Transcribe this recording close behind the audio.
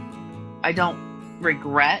I don't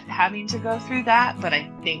regret having to go through that, but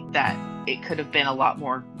I think that it could have been a lot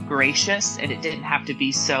more gracious and it didn't have to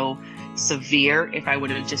be so severe if I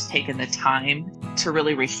would have just taken the time to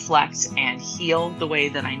really reflect and heal the way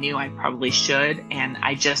that I knew I probably should. And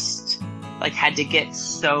I just like had to get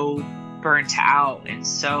so burnt out and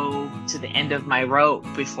so to the end of my rope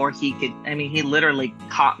before he could, I mean, he literally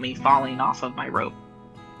caught me falling off of my rope.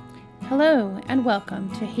 Hello and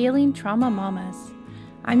welcome to Healing Trauma Mamas.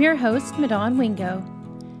 I'm your host, Madon Wingo.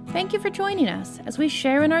 Thank you for joining us as we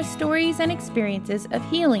share in our stories and experiences of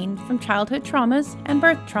healing from childhood traumas and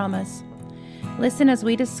birth traumas. Listen as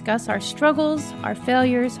we discuss our struggles, our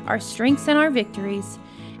failures, our strengths and our victories,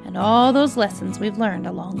 and all those lessons we've learned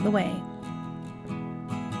along the way.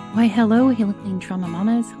 Why, hello, Healing Trauma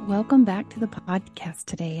Mamas. Welcome back to the podcast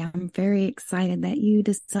today. I'm very excited that you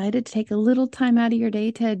decided to take a little time out of your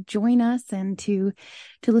day to join us and to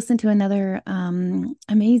listen to another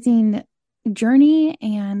amazing journey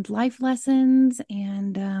and life lessons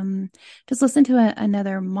and just listen to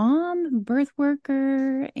another mom, birth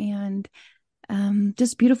worker, and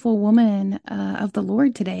just beautiful woman of the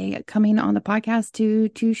Lord today coming on the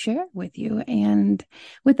podcast to share with you. And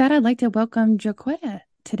with that, I'd like to welcome Jacquetta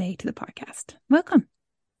today to the podcast. Welcome.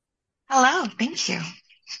 Hello. Thank you.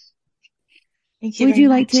 Thank you. Would you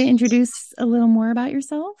much. Like to introduce a little more about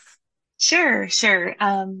yourself? Sure.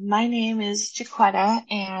 My name is Jacquetta,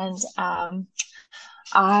 and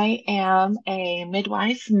I am a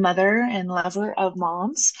midwife, mother, and lover of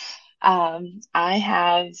moms. I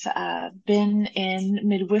have been in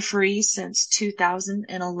midwifery since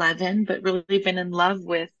 2011, but really been in love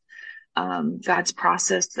with God's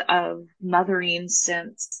process of mothering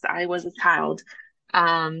since I was a child.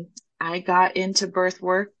 I got into birth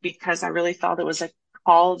work because I really thought it was a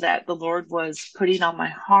call that the Lord was putting on my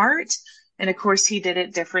heart. And of course, he did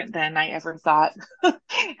it different than I ever thought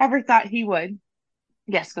he would.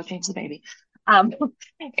 Yes, go change the baby.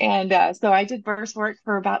 So I did birth work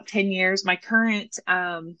for about 10 years. My current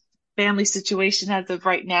family situation as of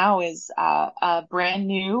right now is a brand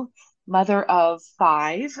new mother of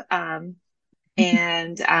 5,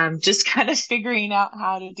 and just kind of figuring out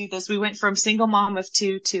how to do this. We went from single mom of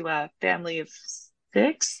 2 to a family of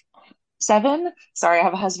 6, 7. Sorry, I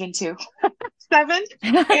have a husband too. 7.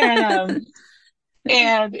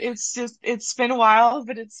 And it's been wild,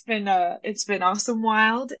 but it's been awesome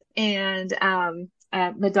wild. And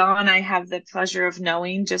Madon, I have the pleasure of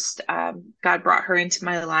knowing. God brought her into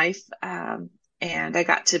my life, and I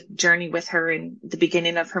got to journey with her in the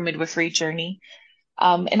beginning of her midwifery journey.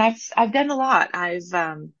 And I've done a lot.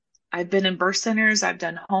 I've been in birth centers. I've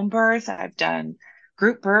done home birth. I've done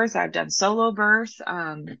group birth. I've done solo birth.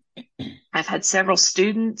 I've had several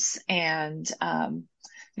students, and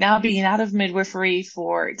now being out of midwifery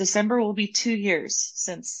for December will be 2 years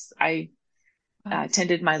since I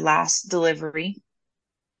attended my last delivery.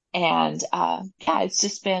 And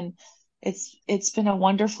it's been a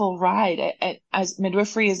wonderful ride. As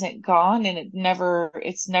midwifery isn't gone, and it never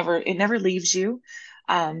leaves you.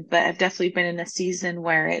 But I've definitely been in a season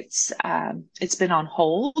where it's been on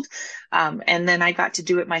hold. And then I got to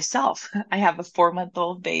do it myself. I have a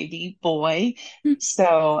 4-month-old baby boy.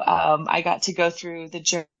 So, I got to go through the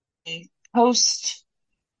journey post,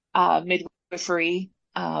 midwifery.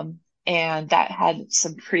 And that had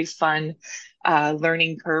some pretty fun,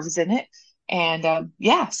 learning curves in it. And,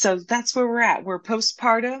 so that's where we're at. We're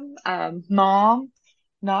postpartum, mom,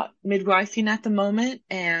 not midwifing at the moment,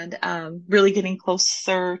 and really getting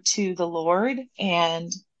closer to the Lord.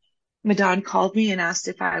 And Madon called me and asked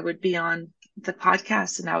if I would be on the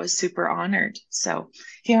podcast, and I was super honored. So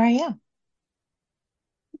here I am.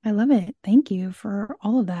 I love it. Thank you for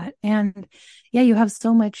all of that. And yeah, you have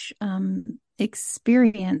so much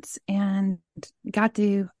experience and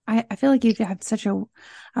I feel like you have such a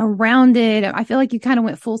rounded, I feel like you kind of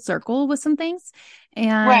went full circle with some things.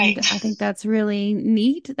 And right. I think that's really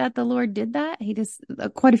neat that the Lord did that. He just,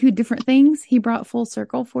 quite a few different things he brought full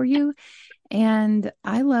circle for you. And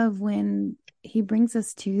I love when he brings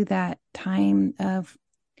us to that time of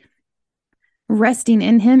resting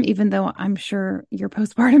in him, even though I'm sure your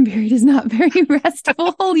postpartum period is not very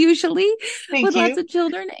restful usually with lots of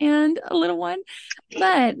children and a little one.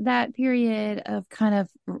 But that period of kind of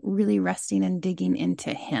really resting and digging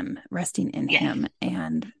into him, resting in him.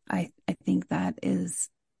 And I think that is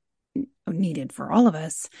needed for all of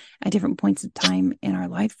us at different points of time in our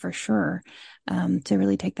life, for sure, to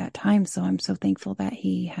really take that time. So I'm so thankful that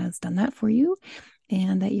he has done that for you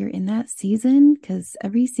and that you're in that season, because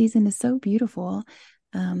every season is so beautiful.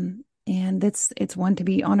 And it's one to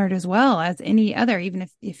be honored as well as any other, even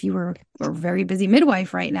if you were a very busy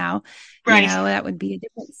midwife right now, Right. that would be a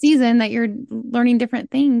different season that you're learning different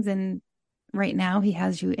things. And right now he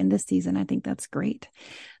has you in this season. I think that's great.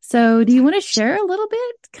 So do you want to share a little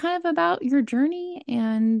bit kind of about your journey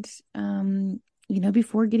and,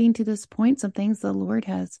 before getting to this point, some things the Lord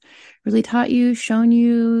has really taught you, shown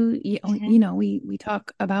you, Hmm. we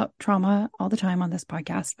talk about trauma all the time on this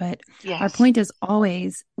podcast, but our Yes. point is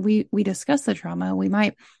always we discuss the trauma. We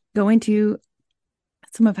might go into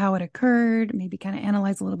some of how it occurred, maybe kind of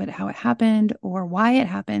analyze a little bit how it happened or why it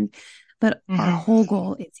happened. But our Hmm. whole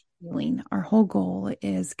goal is healing. Our whole goal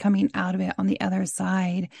is coming out of it on the other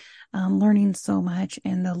side, learning so much,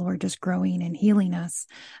 and the Lord just growing and healing us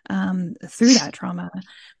through that trauma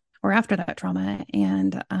or after that trauma.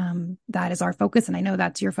 And that is our focus. And I know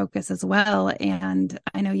that's your focus as well. And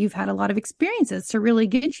I know you've had a lot of experiences to really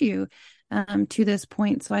get you to this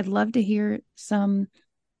point. So I'd love to hear some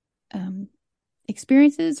um,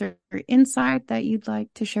 experiences or insight that you'd like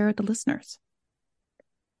to share with the listeners.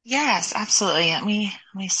 Yes, absolutely. Let me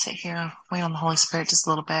sit here, wait on the Holy Spirit just a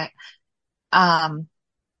little bit. Um,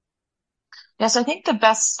 yes, I think the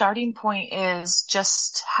best starting point is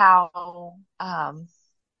just how the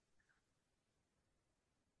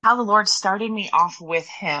Lord started me off with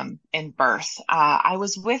Him in birth. I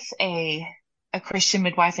was with a Christian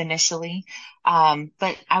midwife initially,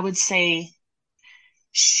 but I would say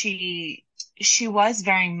she she was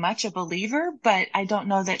very much a believer, but I don't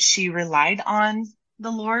know that she relied on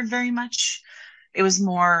the Lord very much. It was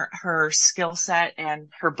more her skill set and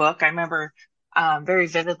her book. I remember very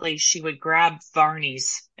vividly, she would grab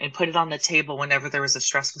Varney's and put it on the table whenever there was a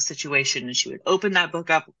stressful situation, and she would open that book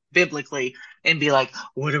up biblically and be like,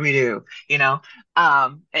 "What do we do?" You know,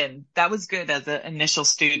 and that was good as an initial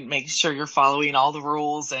student, making sure you're following all the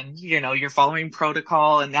rules and you're following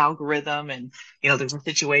protocol and algorithm, and there's a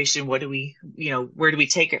situation. What do we, where do we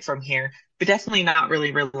take it from here? But definitely not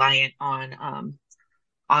really reliant on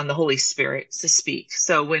the Holy Spirit to speak.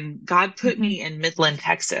 So when God put Mm-hmm. me in Midland,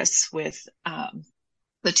 Texas with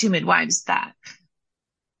the two midwives that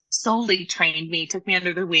solely trained me, took me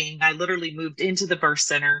under their wing, I literally moved into the birth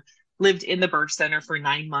center, lived in the birth center for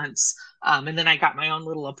 9 months. And then I got my own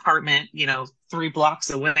little apartment, 3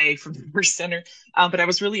 blocks away from the birth center. But I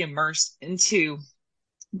was really immersed into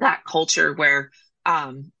that culture where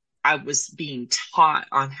um, I was being taught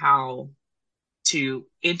on how to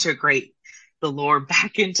integrate the Lord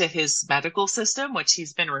back into his medical system, which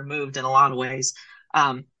he's been removed in a lot of ways.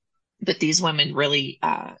 Um, but these women really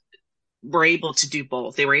were able to do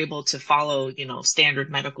both. They were able to follow,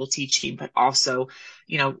 standard medical teaching, but also,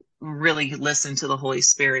 really listen to the Holy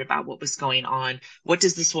Spirit about what was going on. What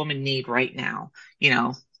does this woman need right now?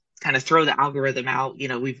 Kind of throw the algorithm out.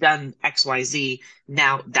 We've done XYZ.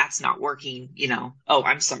 Now that's not working. Oh,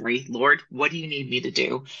 I'm sorry, Lord, what do you need me to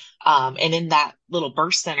do? And in that little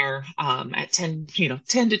birth center, at 10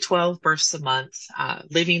 to 12 births a month,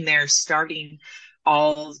 living there, starting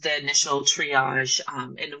all the initial triage,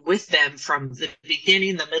 and with them from the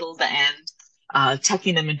beginning, the middle, the end,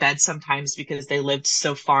 tucking them in bed sometimes because they lived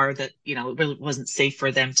so far that, it really wasn't safe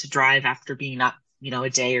for them to drive after being up, a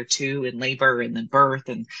day or two in labor and then birth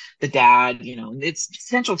and the dad, and it's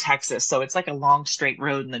Central Texas. So it's like a long straight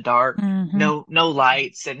road in the dark, Mm-hmm. no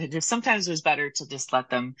lights. And it just sometimes it was better to just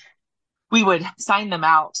let them, we would sign them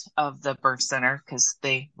out of the birth center because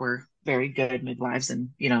they were very good midwives, and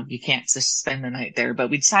you can't just spend the night there,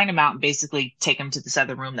 but we'd sign them out and basically take them to this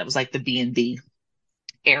other room that was like the B&B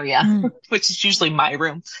area, Mm. which is usually my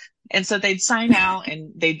room. And so they'd sign out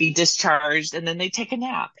and they'd be discharged, and then they'd take a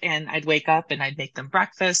nap, and I'd wake up and I'd make them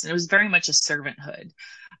breakfast, and it was very much a servanthood.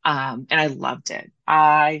 And I loved it.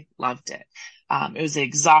 I loved it. It was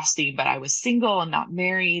exhausting, but I was single and not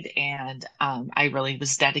married. And I really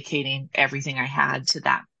was dedicating everything I had to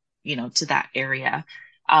that, to that area.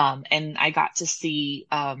 And I got to see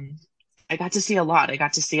a lot. I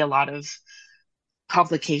got to see a lot of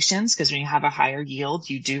complications because when you have a higher yield,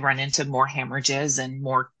 you do run into more hemorrhages and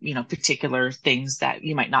more, particular things that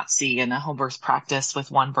you might not see in a home birth practice with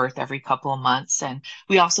one birth every couple of months. And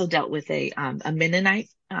we also dealt with a Mennonite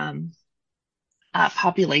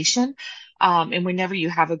population. And whenever you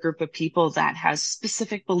have a group of people that has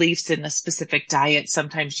specific beliefs in a specific diet,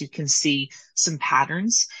 sometimes you can see some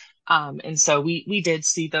patterns. And so we did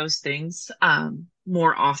see those things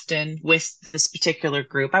more often with this particular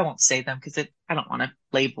group. I won't say them because I don't want to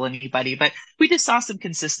label anybody, but we just saw some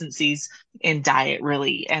consistencies in diet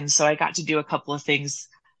really. And so I got to do a couple of things.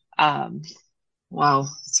 Um,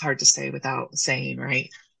 well, it's hard to say without saying, right?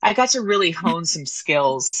 I got to really hone some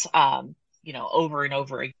skills, over and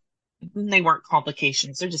over again. they weren't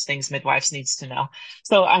complications. They're just things midwives needs to know.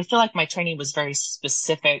 So I feel like my training was very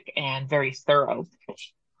specific and very thorough.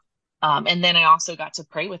 And then I also got to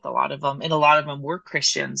pray with a lot of them, and a lot of them were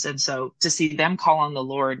Christians. And so to see them call on the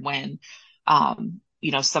Lord when,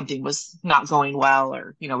 something was not going well,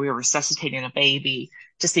 or, we were resuscitating a baby,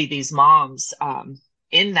 to see these moms,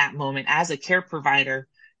 in that moment as a care provider,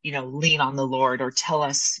 lean on the Lord or tell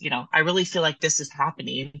us, I really feel like this is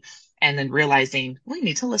happening. And then realizing we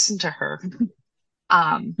need to listen to her.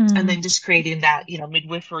 And Mm. then just creating that,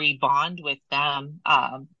 midwifery bond with them,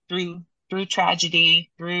 through tragedy,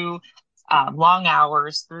 through long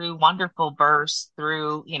hours, through wonderful births,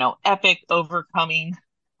 through, epic overcoming,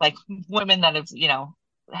 like women that have,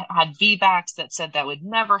 had VBACs that said that would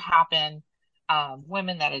never happen,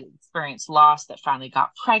 women that had experienced loss that finally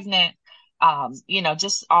got pregnant,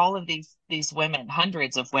 just all of these women,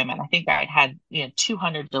 hundreds of women. I think I had,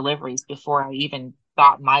 200 deliveries before I even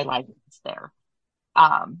got my license there.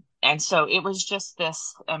 And so it was just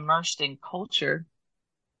this immersed in culture.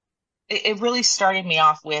 It really started me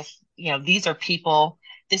off with, these are people,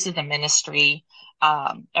 this is a ministry.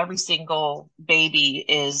 Every single baby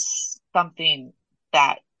is something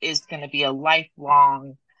that is going to be a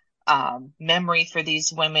lifelong memory for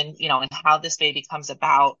these women, and how this baby comes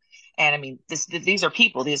about. And I mean, these are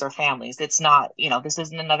people, these are families. It's not, this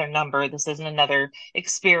isn't another number. This isn't another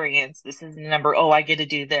experience. This isn't a number. Oh, I get to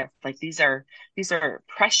do this. Like these are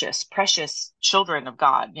precious, precious children of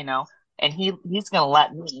God, and he's going to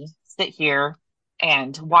let me sit here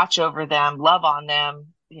and watch over them, love on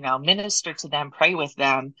them, minister to them, pray with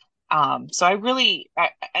them. So I really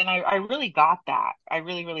got that. I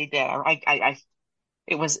really, really did.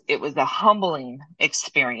 It was a humbling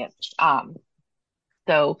experience.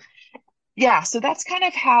 So yeah, so that's kind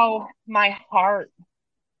of how my heart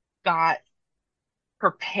got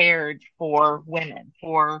prepared for women,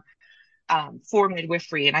 for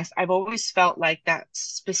midwifery. And I've always felt like that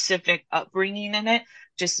specific upbringing in it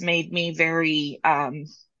just made me very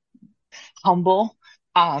humble,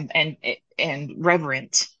 and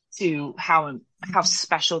reverent to how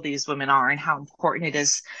special these women are, and how important it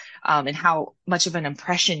is, and how much of an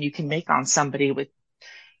impression you can make on somebody with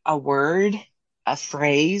a word, a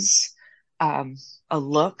phrase, a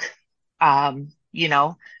look, that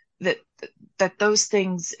those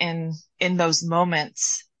things in those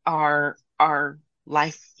moments are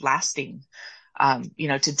life lasting.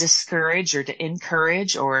 To discourage or to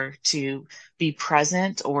encourage or to be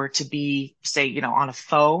present or to be, say, on a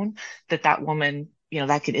phone, that woman,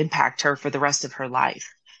 that could impact her for the rest of her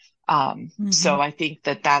life. Mm-hmm. So I think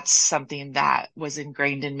that that's something that was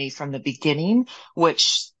ingrained in me from the beginning,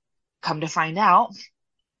 which, come to find out,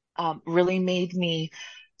 really made me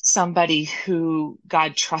somebody who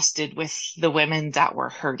God trusted with the women that were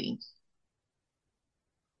hurting.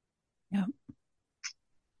 Yeah.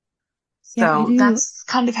 Yeah, I So do. that's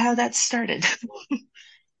kind of how that started.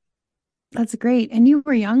 That's great. And you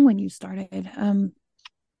were young when you started.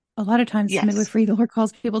 A lot of times Yes. midwifery, the Lord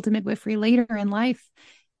calls people to midwifery later in life.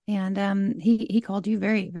 And he called you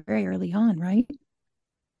very, very early on, right?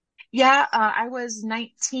 Yeah, I was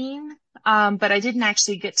 19, but I didn't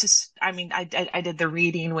actually get to, I mean, I did the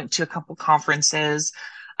reading, went to a couple conferences.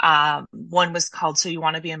 One was called So You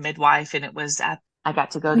Want to Be a Midwife, and I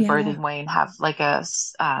got to go Oh to yeah. Birthing Way and have like a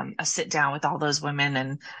sit down with all those women,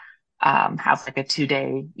 and have like a 2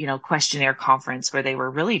 day, questionnaire conference where they were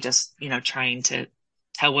really just, trying to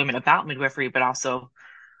tell women about midwifery, but also,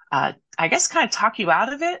 I guess kind of talk you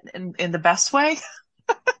out of it in the best way.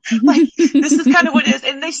 Like, this is kind of what it is.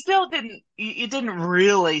 And they still didn't, it didn't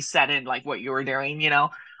really set in like what you were doing.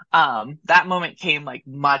 That moment came like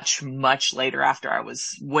much, much later, after I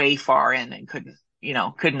was way far in and couldn't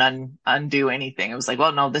undo anything. It was like,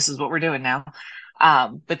 well, no, this is what we're doing now.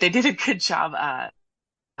 But they did a good job,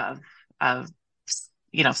 of, of,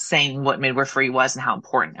 saying what midwifery was and how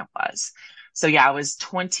important it was. So yeah, I was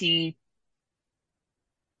 21,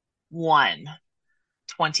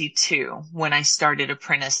 22 when I started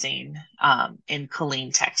apprenticing, in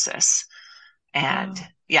Killeen, Texas. And Wow.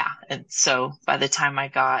 yeah, and so by the time I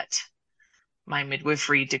got my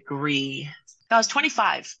midwifery degree, I was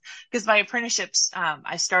 25, because my apprenticeships,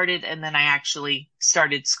 I started, and then I actually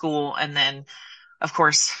started school. And then, of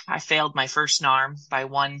course, I failed my first NARM by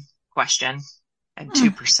one question and Hmm.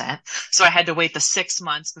 2%. So I had to wait the 6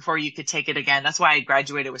 months before you could take it again. That's why I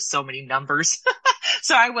graduated with so many numbers.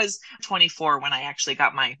 So I was 24 when I actually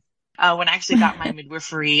got my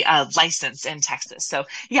midwifery license in Texas. So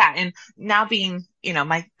yeah, and now being,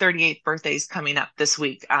 my 38th birthday is coming up this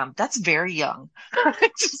week. That's very young.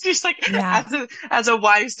 It's just like, Yeah. as a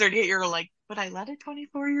wise 38-year-old, like, would I let a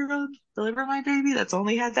 24-year-old deliver my baby that's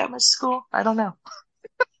only had that much school? I don't know.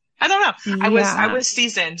 I don't know. I Yeah. was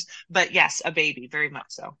seasoned, but yes, a baby, very much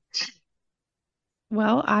so.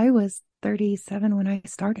 Well, I was 37 when I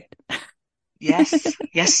started. Yes,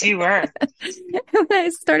 yes, you were. When I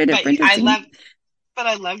started But I apprenticing. love, but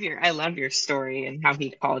I love your story and how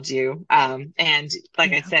he called you. And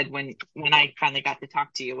like I Yeah. said, when I finally got to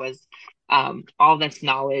talk to you, was all this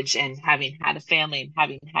knowledge and having had a family and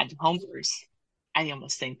having had homebirths. I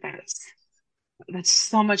almost think that's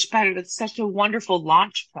so much better. That's such a wonderful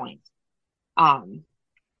launch point. Um,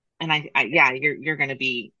 and yeah, you're gonna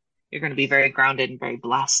be very grounded and very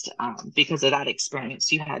blessed because of that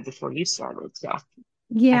experience you had before you started. So I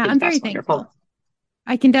Yeah, think I'm very that's wonderful. thankful.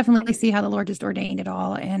 I can definitely see how the Lord just ordained it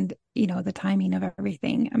all and, the timing of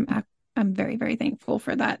everything. I'm very, very thankful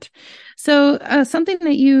for that. So, something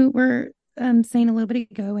that you were saying a little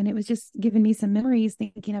bit ago, and it was just giving me some memories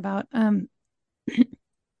thinking about I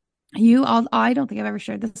don't think I've ever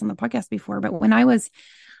shared this on the podcast before, but when I was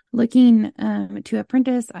looking to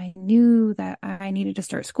apprentice, I knew that I needed to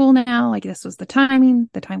start school now. Like this was the timing,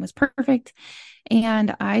 the time was perfect.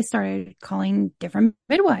 And I started calling different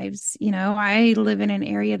midwives. I live in an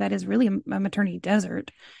area that is really a maternity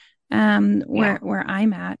desert, Yeah, where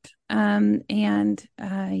I'm at. And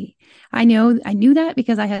I knew that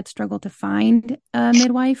because I had struggled to find a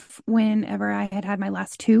midwife whenever I had my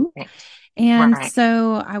last two. And right.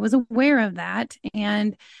 so I was aware of that.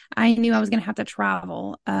 And I knew I was going to have to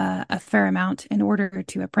travel a fair amount in order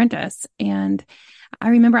to apprentice. And I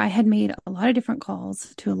remember I had made a lot of different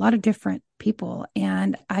calls to a lot of different people,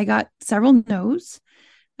 and I got several no's,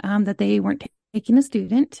 that they weren't taking a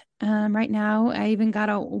student. Right now, I even got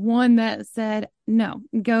a one that said, no,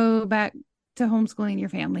 go back to homeschooling your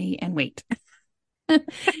family and wait.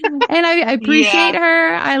 And I appreciate Yeah,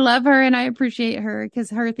 her. I love her and I appreciate her because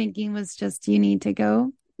her thinking was just, you need to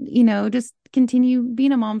go, just continue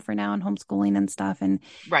being a mom for now and homeschooling and stuff.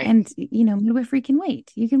 right, And, midwifery can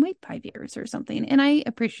wait. You can wait 5 years or something. And I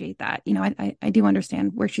appreciate that. I do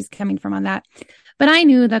understand where she's coming from on that. But I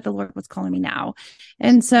knew that the Lord was calling me now.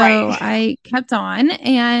 And right. so I kept on,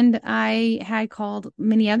 and I had called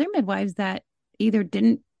many other midwives that either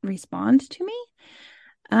didn't respond to me,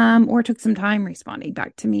 or took some time responding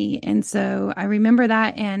back to me. And so I remember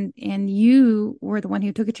that, and you were the one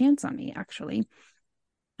who took a chance on me, actually.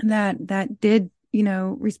 That did,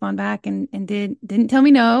 respond back, and didn't tell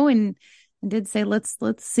me no, and did say let's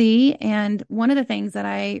see. And one of the things that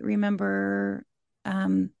I remember,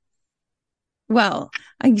 well,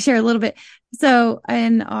 I can share a little bit. So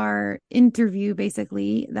in our interview,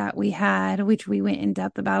 basically, that we had, which we went in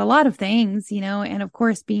depth about a lot of things, and of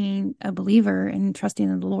course, being a believer and trusting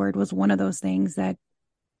in the Lord was one of those things that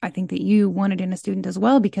I think that you wanted in a student as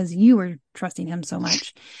well, because you were trusting him so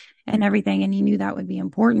much and everything, and you knew that would be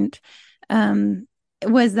important.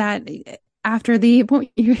 Was that after the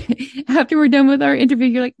point, after we're done with our interview,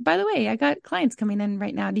 you're like, by the way, I got clients coming in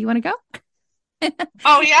right now. Do you want to go?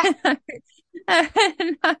 Oh yeah,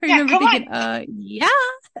 And I yeah. remember Come thinking, on. yeah,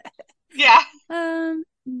 Yeah,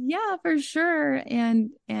 yeah, for sure.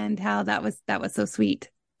 And how that was so sweet,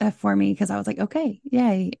 for me, because I was like, okay,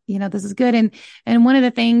 yay, this is good. And one of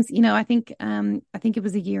the things, I think it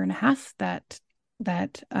was a year and a half that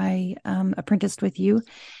I apprenticed with you,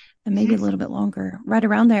 and maybe hmm a little bit longer, right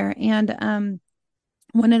around there. And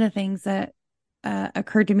one of the things that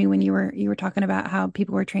occurred to me when you were talking about how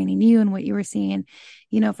people were training you and what you were seeing,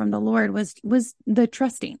 from the Lord, was the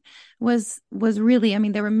trusting, was really, I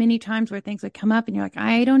mean, there were many times where things would come up and you're like,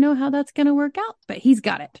 I don't know how that's going to work out, but he's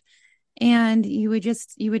got it. And you would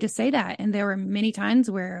just say that. And there were many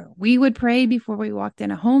times where we would pray before we walked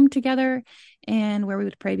in a home together, and where we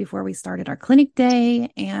would pray before we started our clinic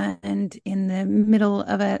day. And in the middle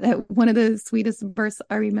of one of the sweetest bursts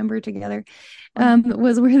I remember together,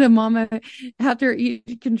 was where the mama, after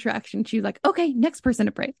each contraction, she was like, okay, next person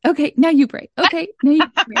to pray. Okay, now you pray. Okay, now you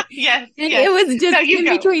pray. yes, And it yes. was Now just you in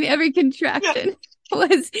go. between every Yeah. contraction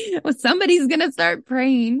was somebody's going to start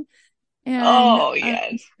praying. And Oh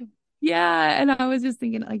yes. yeah, and I was just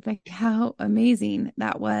thinking, like how amazing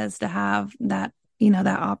that was to have that, that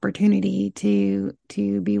opportunity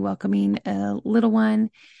to be welcoming a little one,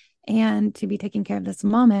 and to be taking care of this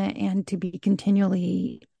mama, and to be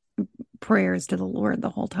continually prayers to the Lord the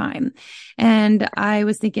whole time. And I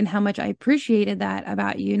was thinking how much I appreciated that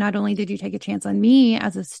about you. Not only did you take a chance on me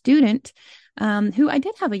as a student, who I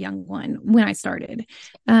did have a young one when I started.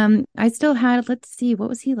 I still had, let's see, what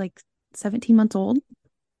was he, like 17 months old?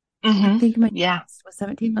 I hmm think my Yeah. youngest was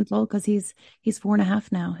 17 months old, because he's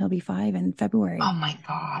 4.5 now. He'll be 5 in Oh February. my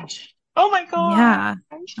gosh. Oh my Yeah,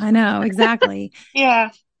 gosh. I know, exactly.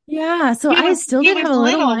 Yeah. Yeah. So He I was still he did was have a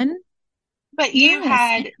little little, one. but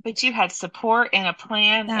Yes. you had support and a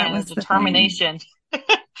plan That and a was the thing. determination.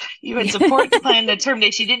 You had Yeah. support, the plan, and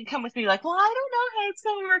determination. You didn't come with me like, well, I don't know how it's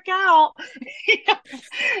going to work out.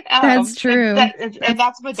 That's And true.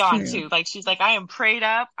 that's That's Madon true. too. Like she's like, I am prayed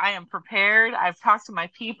up, I am prepared, I've talked to my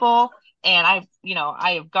people, and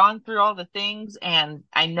I have gone through all the things, and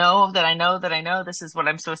I know this is what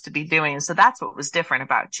I'm supposed to be doing. So that's what was different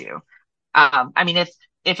about you. I mean,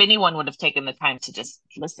 if anyone would have taken the time to just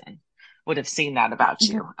listen, would have seen that about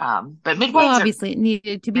Well, you. But well, obviously it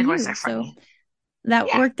needed to be midwives you. are So funny. that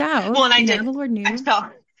Yeah. worked out. Well, and The Lord I knew. felt,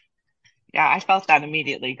 yeah, I felt that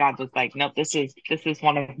immediately. God was like, nope, this is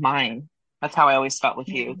one of mine. That's how I always felt with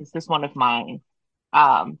Yeah. you. This is one of mine.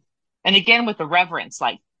 Um, and again with the reverence,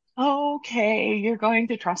 like, okay, you're going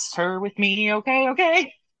to trust her with me. Okay,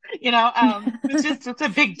 okay. It's a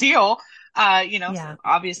big deal. Yeah.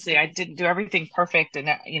 Obviously I didn't do everything perfect and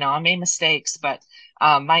I made mistakes, but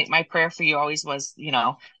my prayer for you always was,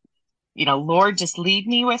 Lord, just lead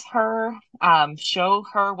me with her, show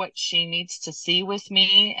her what she needs to see with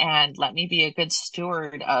me, and let me be a good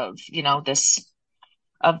steward of,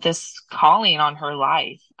 this calling on her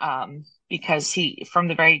life. Because he, from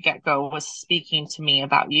the very get-go, was speaking to me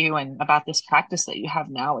about you and about this practice that you have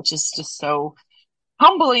now, which is just so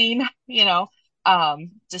humbling,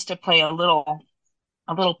 just to play a little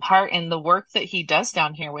part in the work that he does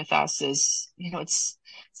down here with us is, it's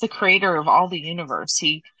the creator of all the universe.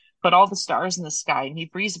 He put all the stars in the sky and he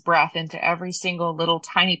breathes breath into every single little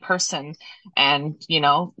tiny person. And,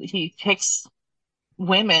 he picks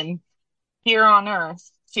women here on earth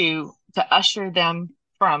to usher them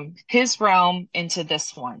from his realm into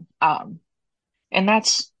this one. And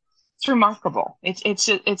it's remarkable. It's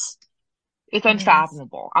It is.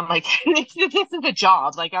 unfathomable. I'm like, this is a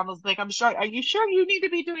job. Like I was like, I'm sure. Are you sure you need to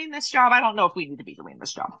be doing this job? I don't know if we need to be doing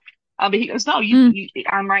this job. But he goes, no, Mm,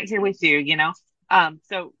 I'm right here with you. So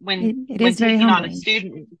it when is very taking on a humbling.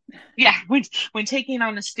 student, yeah, when taking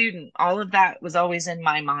on a student, all of that was always in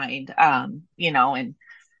my mind.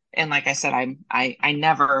 And like I said, I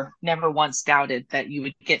never once doubted that you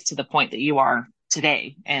would get to the point that you are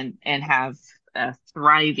today and have a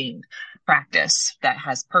thriving practice that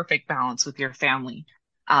has perfect balance with your family.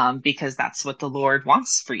 Because that's what the Lord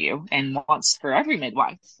wants for you and wants for every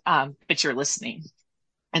midwife. But you're listening.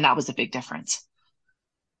 And that was a big difference.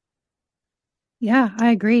 Yeah, I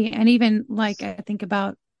agree. And even like I think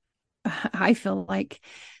about, I feel like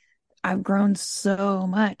I've grown so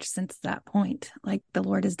much since that point. Like the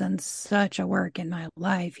Lord has done such a work in my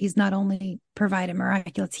life. He's not only provided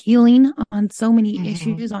miraculous healing on so many Mm-hmm.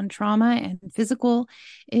 issues, on trauma and physical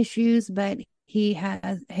issues, but he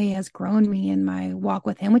has grown me in my walk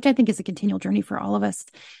with him, which I think is a continual journey for all of us,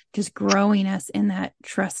 just growing us in that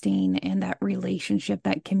trusting and that relationship,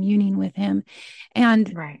 that communing with him.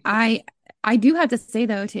 And Right. I do have to say,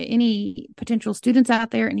 though, to any potential students out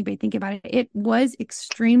there, anybody thinking about it, it was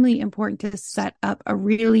extremely important to set up a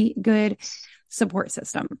really good support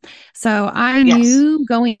system. So I Yes. knew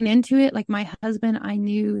going into it, like my husband, I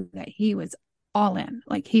knew that he was all in,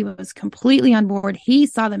 like he was completely on board. He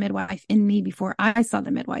saw the midwife in me before I saw the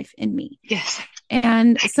midwife in me. Yes.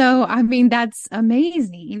 And so, I mean, that's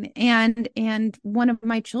amazing. And one of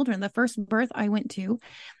my children, the first birth I went to,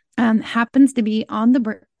 happens to be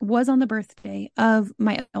was on the birthday of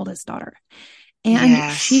my eldest daughter. And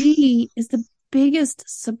Yes. she is the biggest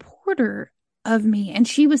supporter of me. And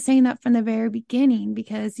she was saying that from the very beginning,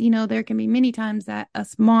 because, there can be many times that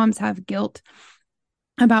us moms have guilt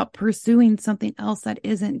about pursuing something else that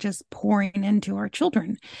isn't just pouring into our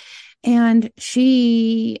children. And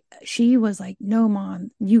she was like, no,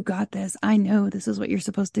 mom, you got this. I know this is what you're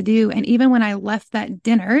supposed to do. And even when I left that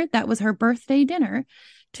dinner, that was her birthday dinner,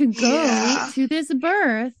 to go Yeah. to this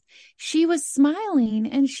birth, she was smiling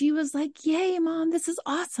and she was like, yay, mom, this is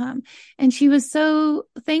awesome. And she was so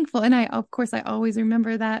thankful. And of course, I always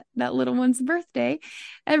remember that little one's birthday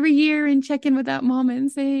every year and check in with that mom and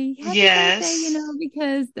say, happy birthday, Yes.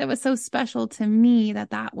 because that was so special to me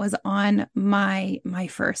that was on my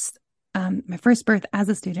first birth as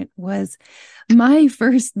a student was my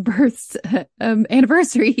first birth's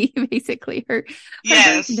anniversary, basically her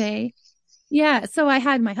Yes. birthday. Yeah, so I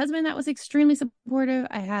had my husband that was extremely supportive.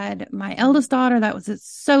 I had my eldest daughter that was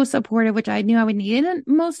so supportive, which I knew I would need. And then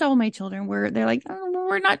most all my children they're like, oh,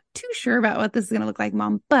 we're not too sure about what this is going to look like,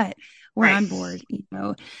 mom, but we're Right. on board,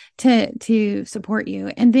 to support you.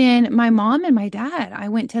 And then my mom and my dad, I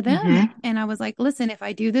went to them Mm-hmm. and I was like, listen, if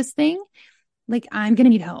I do this thing, like, I'm going to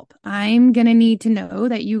need help. I'm going to need to know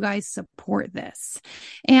that you guys support this.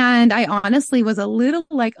 And I honestly was a little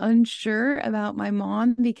like unsure about my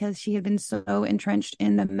mom because she had been so entrenched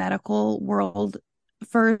in the medical world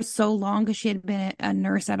for so long because she had been a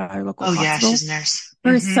nurse at our local Oh yeah, hospital she's a nurse.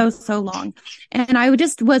 for so long. And I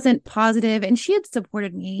just wasn't positive. And she had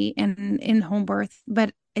supported me in home birth,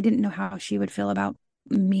 but I didn't know how she would feel about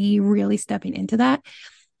me really stepping into that.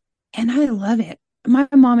 And I love it. My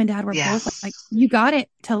mom and dad were Yeah. both like, you got it.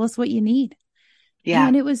 Tell us what you need. Yeah.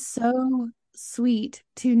 And it was so sweet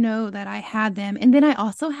to know that I had them. And then I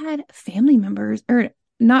also had family members, or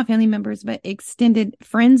not family members, but extended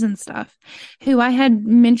friends and stuff who I had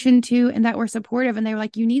mentioned to and that were supportive. And they were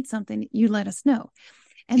like, you need something, you let us know.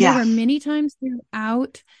 And there Yeah. were many times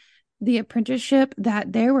throughout the apprenticeship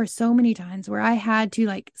that there were so many times where I had to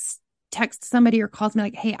like text somebody or call me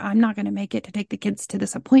like, hey, I'm not going to make it to take the kids to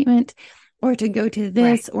this appointment or to go to Right.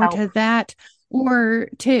 this or Help. to that, or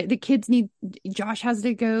to the kids need, Josh has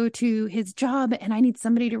to go to his job and I need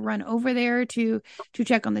somebody to run over there to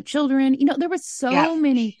check on the children. There were Yeah. so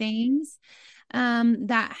many things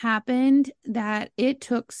that happened that it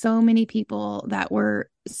took so many people that were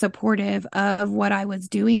supportive of what I was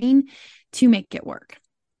doing to make it work.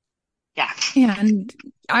 Yeah. And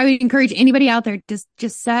I would encourage anybody out there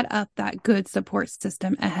just set up that good support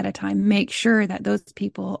system ahead of time. Make sure that those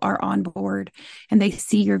people are on board and they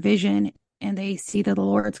see your vision and they see that the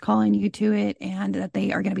Lord's calling you to it and that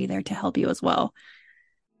they are going to be there to help you as well.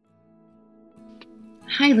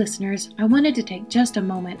 Hi, listeners. I wanted to take just a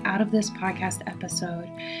moment out of this podcast episode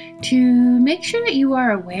to make sure that you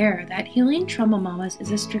are aware that Healing Trauma Mamas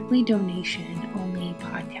is a strictly donation-only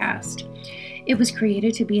podcast. It was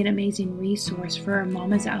created to be an amazing resource for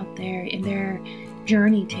mamas out there in their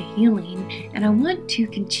journey to healing, and I want to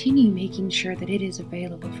continue making sure that it is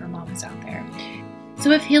available for mamas out there.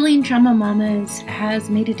 So if Healing Trauma Mamas has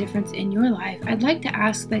made a difference in your life, I'd like to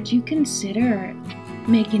ask that you consider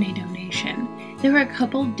making a donation. There are a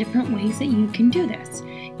couple different ways that you can do this.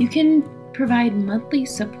 You can provide monthly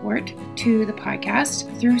support to the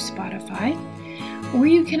podcast through Spotify, or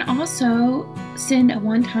you can also send a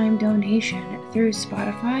one-time donation through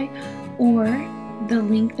Spotify or the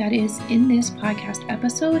link that is in this podcast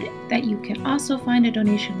episode, that you can also find a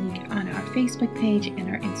donation link on our Facebook page and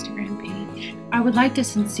our Instagram page. I would like to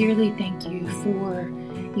sincerely thank you for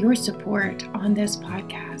your support on this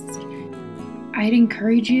podcast. I'd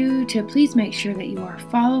encourage you to please make sure that you are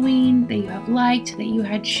following, that you have liked, that you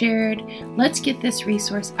had shared. Let's get this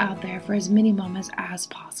resource out there for as many mamas as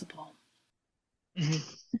possible. Mm-hmm.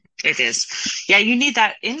 It is. Yeah, you need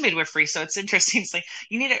that in midwifery. So it's interesting. It's like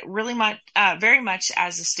you need it really much, very much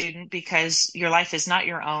as a student, because your life is not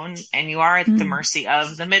your own and you are at the mercy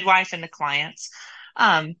of the midwife and the clients.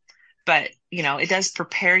 But, it does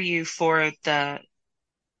prepare you for the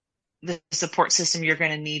support system you're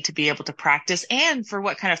going to need to be able to practice, and for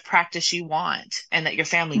what kind of practice you want and that your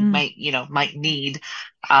family might need.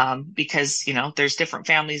 Because, there's different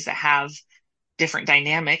families that have different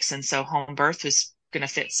dynamics. And so home birth was going to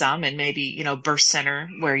fit some, and maybe, birth center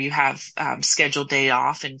where you have scheduled day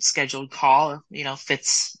off and scheduled call,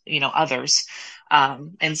 fits, others.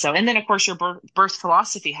 And then of course your birth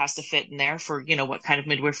philosophy has to fit in there for, what kind of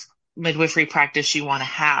midwifery practice you want to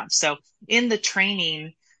have. So in the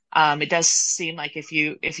training, it does seem like if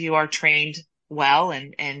you are trained well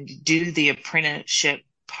and do the apprenticeship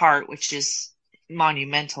part, which is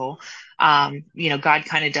monumental, God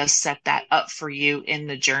kind of does set that up for you in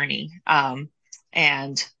the journey.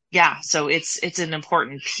 So it's an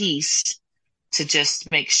important piece to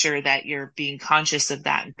just make sure that you're being conscious of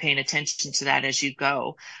that and paying attention to that as you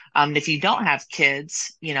go. If you don't have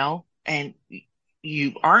kids, and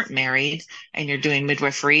you aren't married and you're doing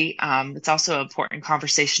midwifery, it's also an important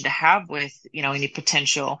conversation to have with, any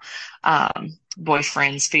potential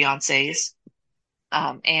boyfriends, fiancés,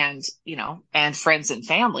 and friends and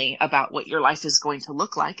family about what your life is going to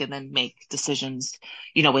look like, and then make decisions,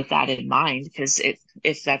 with that in mind. Because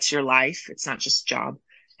if that's your life, it's not just a job.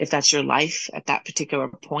 If that's your life at that particular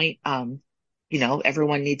point,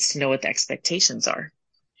 everyone needs to know what the expectations are.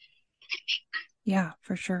 Yeah,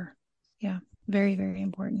 for sure. Yeah. Very, very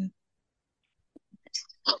important.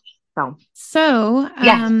 So,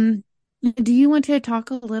 do you want to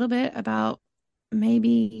talk a little bit about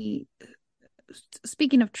maybe,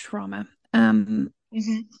 speaking of trauma, there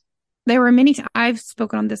were many I've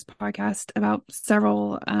spoken on this podcast about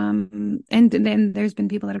several, and then there's been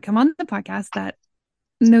people that have come on the podcast that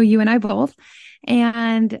No, you and I both.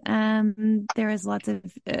 And there is lots of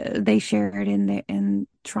they shared in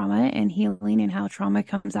trauma and healing and how trauma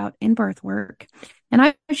comes out in birth work. And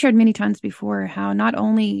I've shared many times before how not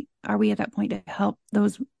only are we at that point to help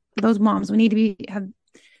those moms, we need to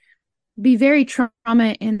be very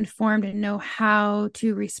trauma informed and know how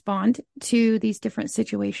to respond to these different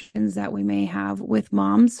situations that we may have with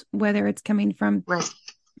moms, whether it's coming from Right.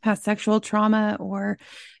 past sexual trauma or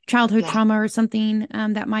childhood trauma or something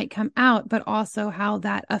that might come out, but also how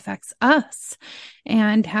that affects us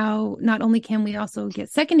and how not only can we also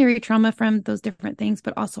get secondary trauma from those different things,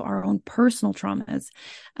 but also our own personal traumas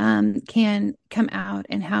can come out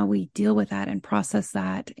and how we deal with that and process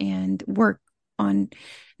that and work on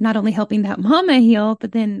not only helping that mama heal,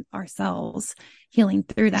 but then ourselves healing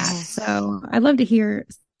through that. So I'd love to hear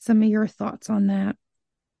some of your thoughts on that.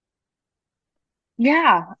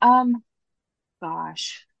 Yeah.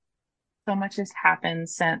 Gosh, so much has happened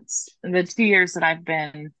since the 2 years that I've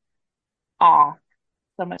been off.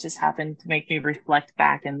 So much has happened to make me reflect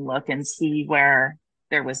back and look and see where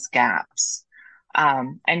there was gaps.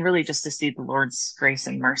 And really just to see the Lord's grace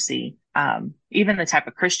and mercy. Even the type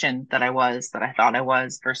of Christian that I thought I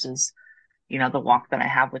was versus, the walk that I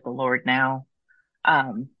have with the Lord now.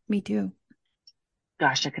 Me too.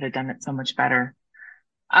 Gosh, I could have done it so much better.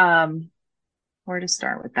 Um, where to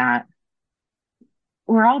start with that?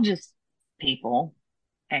 We're all just people,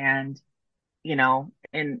 and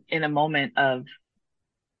in a moment of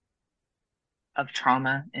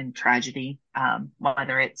trauma and tragedy,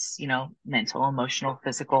 whether it's mental, emotional,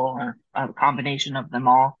 physical, or a combination of them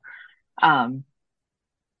all. um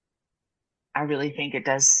I really think it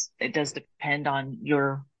does depend on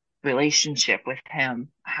your relationship with him,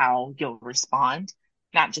 how you'll respond,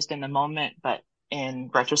 not just in the moment, but in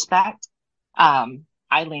retrospect.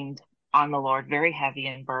 I leaned on the Lord very heavy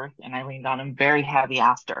in birth, and I leaned on him very heavy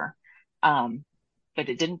after. Um, but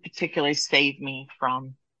it didn't particularly save me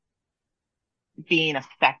from being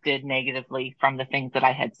affected negatively from the things that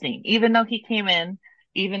I had seen. Even though he came in,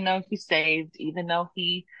 even though he saved, even though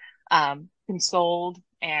he consoled,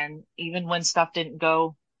 and even when stuff didn't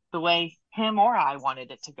go the way him or I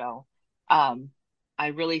wanted it to go, um, I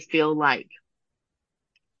really feel like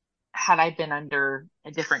had I been under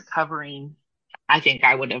a different covering, I think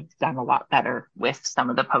I would have done a lot better with some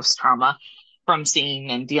of the post trauma from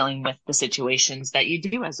seeing and dealing with the situations that you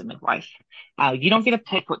do as a midwife. You don't get to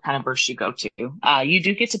pick what kind of births you go to. You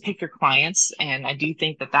do get to pick your clients. And I do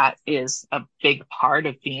think that that is a big part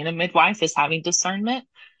of being a midwife, is having discernment,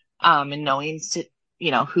 and knowing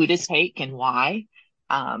who to take and why.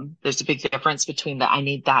 There's a big difference between that. I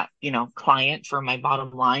need that, client for my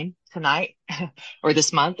bottom line tonight or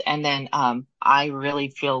this month. And then, I really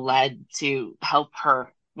feel led to help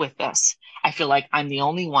her with this. I feel like I'm the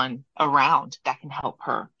only one around that can help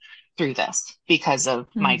her through this because of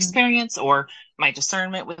my experience or my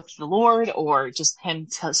discernment with the Lord, or just him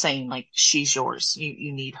saying like, she's yours.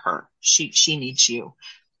 You need her. She needs you.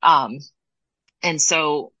 And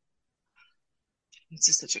so it's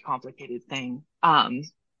just such a complicated thing. Well,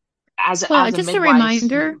 As a just a midwife,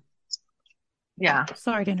 reminder. yeah.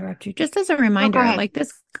 Sorry to interrupt you. Just as a No, go reminder, ahead. like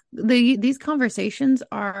these conversations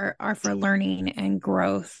are for learning and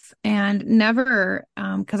growth, and never,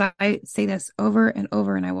 because I say this over and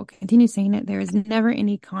over, and I will continue saying it. There is never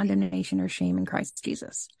any condemnation or shame in Christ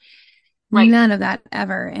Jesus. Right. None of that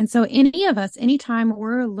ever. And so, any of us, anytime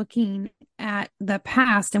we're looking at the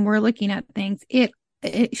past and we're looking at things,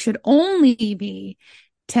 it should only be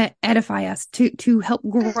to edify us, to help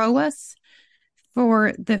grow us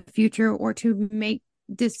for the future, or to make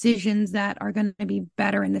decisions that are going to be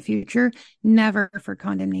better in the future, never for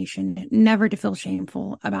condemnation, never to feel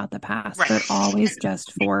shameful about the past, Right. but always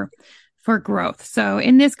just for growth. So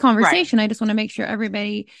in this Right. conversation, I just want to make sure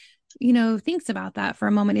everybody thinks about that for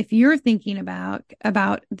a moment. If you're thinking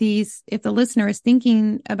about these, if the listener is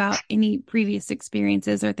thinking about any previous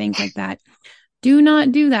experiences or things like that, do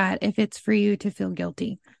not do that if it's for you to feel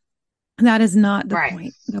guilty. That is not the Right.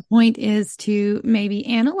 point. The point is to maybe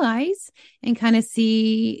analyze and kind of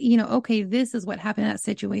see, okay, this is what happened in that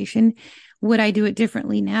situation. Would I do it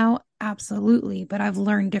differently now? Absolutely. But I've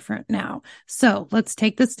learned different now. So let's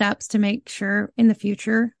take the steps to make sure in the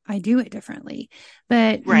future I do it differently.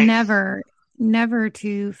 But Right. never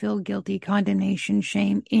to feel guilty, condemnation,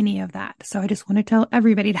 shame, any of that. So I just want to tell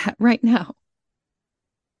everybody that right now.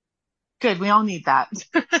 Good. We all need that.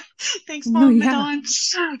 Thanks, No, Mom yeah.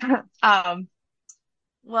 Madon. Um,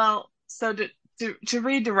 well, so to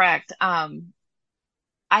redirect, I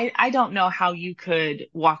don't know how you could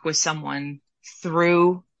walk with someone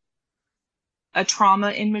through a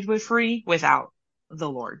trauma in midwifery without the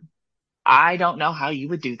Lord. I don't know how you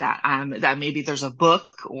would do that. That maybe there's a book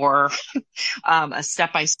or a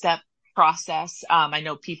step-by-step process. I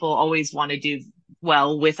know people always want to do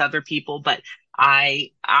well with other people, but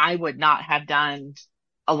I would not have done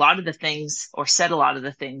a lot of the things or said a lot of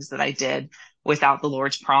the things that I did without the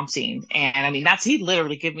Lord's prompting. And I mean, he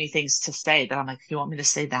literally give me things to say that I'm like, you want me to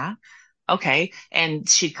say that? Okay. And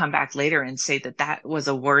she'd come back later and say that that was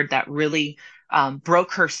a word that really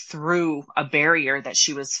broke her through a barrier that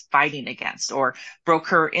she was fighting against, or broke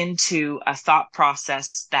her into a thought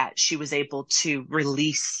process that she was able to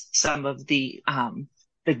release some of the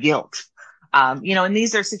guilt. And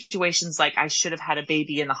these are situations like I should have had a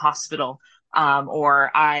baby in the hospital,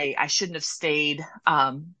 or I shouldn't have stayed.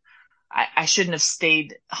 I shouldn't have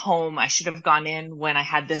stayed home. I should have gone in when I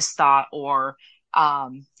had this thought, or,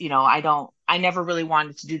 I never really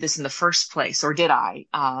wanted to do this in the first place, or did I?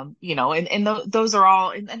 Those are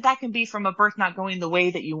all, and that can be from a birth not going the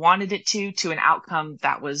way that you wanted it to an outcome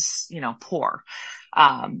that was, poor,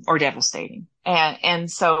 or devastating.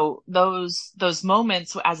 And so those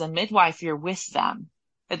moments as a midwife, you're with them,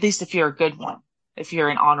 at least if you're a good one, if you're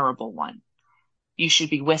an honorable one, you should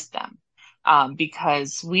be with them.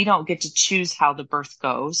 Because we don't get to choose how the birth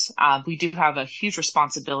goes. We do have a huge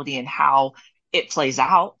responsibility in how it plays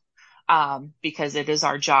out, because it is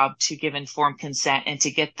our job to give informed consent and to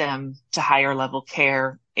get them to higher level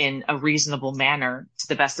care in a reasonable manner to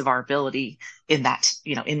the best of our ability in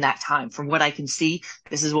that time. From what I can see,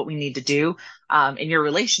 this is what we need to do. And your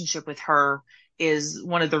relationship with her is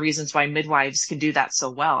one of the reasons why midwives can do that so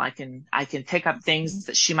well. I can pick up things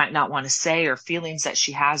that she might not want to say, or feelings that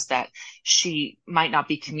she has that she might not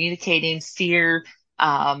be communicating, fear,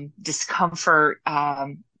 discomfort,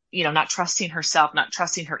 not trusting herself, not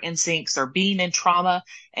trusting her instincts, or being in trauma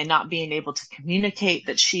and not being able to communicate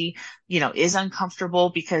that she, is uncomfortable,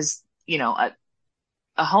 because, a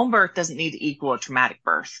home birth doesn't need to equal a traumatic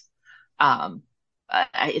birth.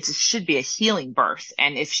 It should be a healing birth.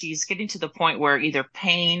 And if she's getting to the point where either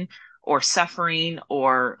pain or suffering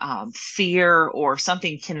or fear or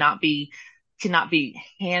something cannot be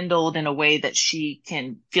handled in a way that she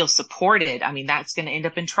can feel supported, I mean, that's going to end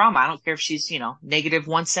up in trauma. I don't care if she's,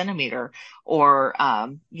 -1 centimeter, or,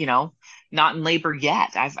 not in labor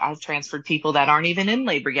yet. I've transferred people that aren't even in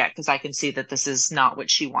labor yet, because I can see that this is not what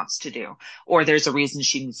she wants to do, or there's a reason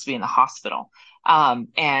she needs to be in the hospital.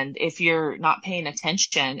 And if you're not paying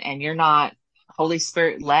attention and you're not Holy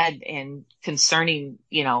Spirit led in concerning,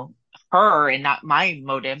 her, and not my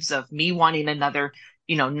motives of me wanting another,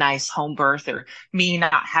 nice home birth, or me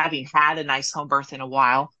not having had a nice home birth in a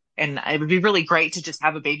while. And it would be really great to just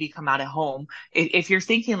have a baby come out at home. If you're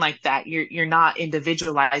thinking like that, you're not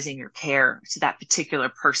individualizing your care to that particular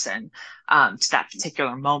person, to that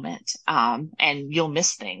particular moment. And you'll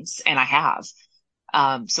miss things. And I have.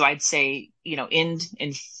 So I'd say,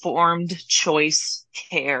 informed choice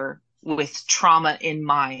care with trauma in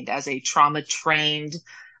mind, as a trauma trained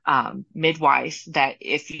midwife, that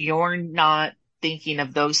if you're not thinking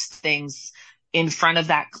of those things in front of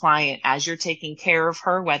that client as you're taking care of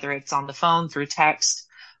her, whether it's on the phone, through text,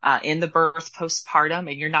 in the birth, postpartum,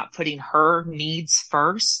 and you're not putting her needs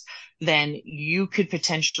first, then you could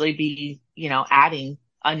potentially be, adding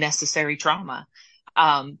unnecessary trauma.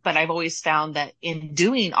 But I've always found that in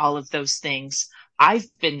doing all of those things, I've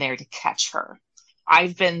been there to catch her.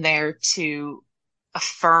 I've been there to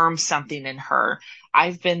affirm something in her.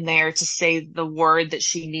 I've been there to say the word that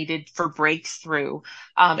she needed for breakthrough,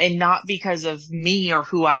 and not because of me or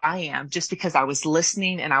who I am, just because I was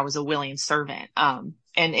listening and I was a willing servant. And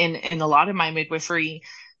in a lot of my midwifery,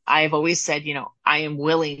 I've always said, I am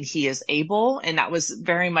willing, he is able. And that was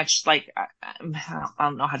very much like, I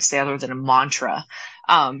don't know how to say other than a mantra.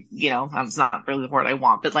 That's not really the word I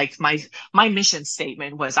want, but like my mission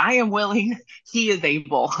statement was, I am willing, he is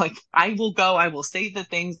able. Like, I will go, I will say the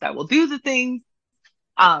things, that will do the things.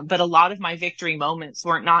 But a lot of my victory moments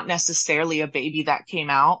weren't not necessarily a baby that came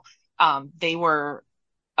out. They were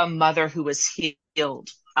a mother who was healed,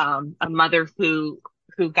 a mother who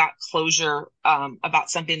got closure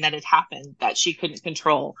about something that had happened that she couldn't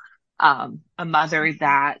control, a mother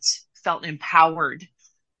that felt empowered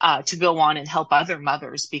to go on and help other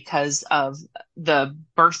mothers because of the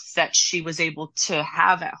birth that she was able to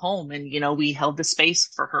have at home. And, we held the space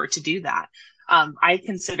for her to do that. I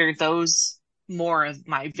consider those more of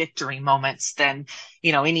my victory moments than,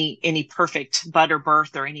 any perfect butter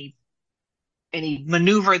birth, or any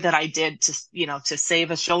maneuver that I did to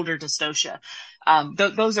save a shoulder dystocia.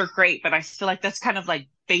 Those are great, but I feel like that's kind of like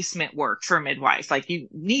basement work for a midwife. Like, you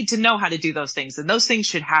need to know how to do those things, and those things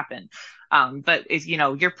should happen. But if,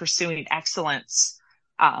 you're pursuing excellence,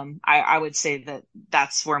 I would say that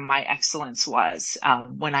that's where my excellence was,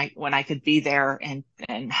 when I could be there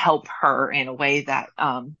and help her in a way that,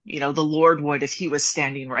 the Lord would if he was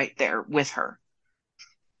standing right there with her.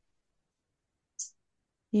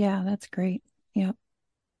 Yeah, that's great. Yep.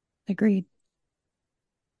 Agreed.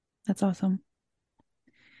 That's awesome.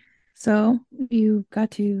 So you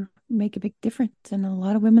got to make a big difference in a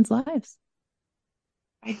lot of women's lives.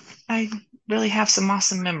 I really have some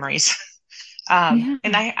awesome memories. Yeah.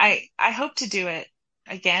 And I hope to do it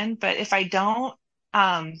again, but if I don't,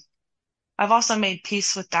 um, I've also made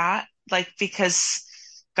peace with that, like, because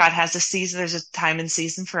God has a season, there's a time and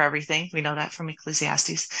season for everything. We know that from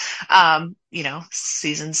Ecclesiastes.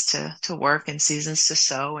 Seasons to work and seasons to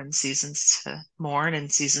sow and seasons to mourn and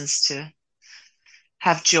seasons to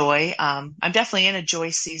have joy. I'm definitely in a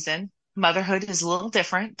joy season. Motherhood is a little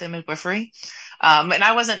different than midwifery. And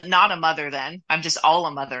I wasn't not a mother then. I'm just all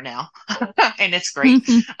a mother now. And it's great.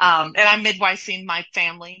 And I'm midwifing my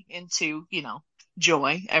family into,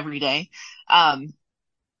 joy every day.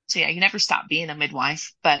 So yeah, you never stop being a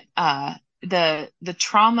midwife, but, the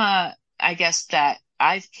trauma, I guess, that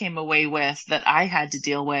I came away with, that I had to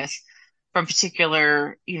deal with from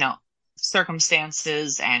particular,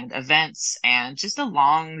 circumstances and events, and just a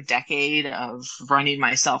long decade of running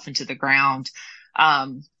myself into the ground,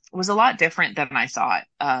 was a lot different than I thought.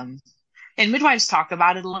 And midwives talk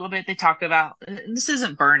about it a little bit. They talk about, this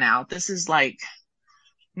isn't burnout. This is like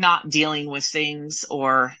not dealing with things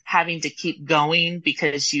or having to keep going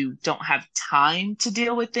because you don't have time to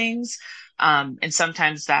deal with things. And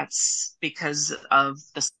sometimes that's because of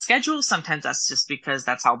the schedule. Sometimes that's just because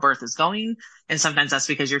that's how birth is going. And sometimes that's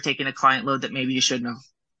because you're taking a client load that maybe you shouldn't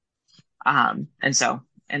have.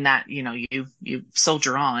 And that, you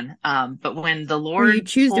soldier on. But when the Or you Lord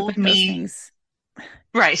choose to pulled put those me, things.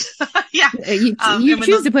 right. Yeah. You And when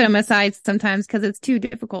choose to put them aside sometimes because it's too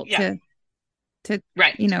difficult yeah, to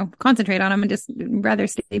right. concentrate on them and just rather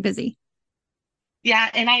stay busy. Yeah.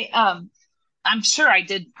 And I'm sure I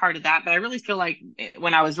did part of that, but I really feel like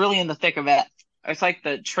when I was really in the thick of it, it's like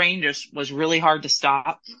the train just was really hard to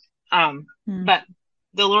stop. Um, Hmm. but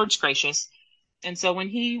the Lord's gracious. And so when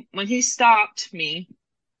he stopped me,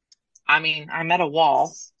 I mean, I met a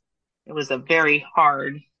wall. It was a very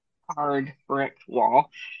hard brick wall.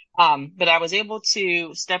 But I was able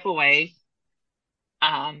to step away,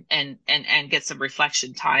 and get some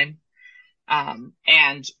reflection time.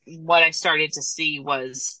 And what I started to see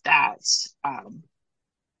was that,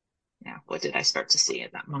 yeah, what did I start to see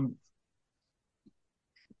at that moment?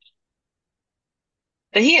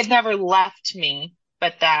 That he had never left me,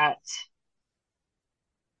 but that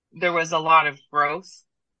there was a lot of growth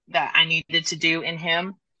that I needed to do in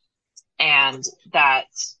him, and that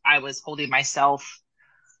I was holding myself,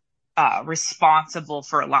 responsible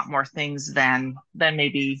for a lot more things than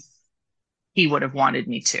maybe he would have wanted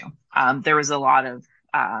me to. There was a lot of,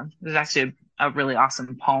 there's actually a really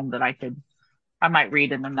awesome poem that I might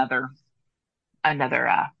read in another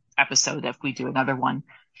episode if we do another one,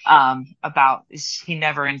 about he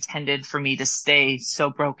never intended for me to stay so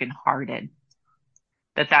brokenhearted,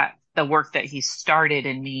 that the work that he started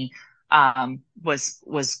in me,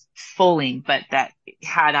 was fulling, but that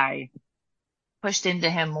had I pushed into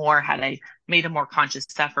him more, had I made a more conscious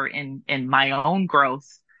effort in my own growth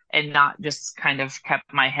and not just kind of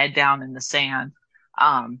kept my head down in the sand,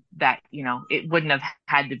 that, it wouldn't have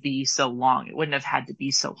had to be so long. It wouldn't have had to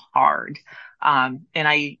be so hard. And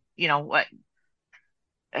I, what,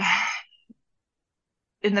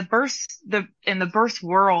 in the birth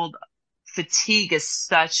world, fatigue is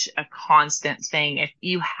such a constant thing. If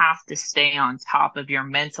you have to stay on top of your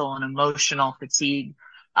mental and emotional fatigue,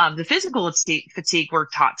 the physical fatigue we're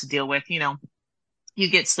taught to deal with, you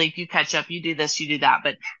get sleep, you catch up, you do this, you do that,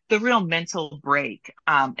 but the real mental break.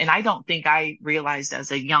 And I don't think I realized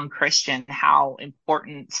as a young Christian how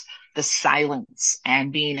important the silence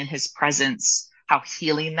and being in his presence, how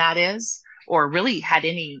healing that is, or really had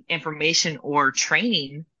any information or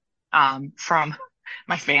training, from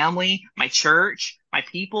my family, my church, my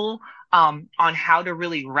people, on how to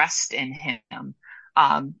really rest in him.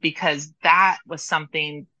 Because that was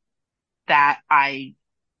something that I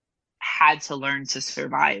had to learn to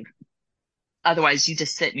survive. Otherwise, you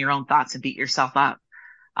just sit in your own thoughts and beat yourself up.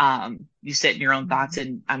 You sit in your own thoughts,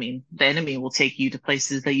 and I mean, the enemy will take you to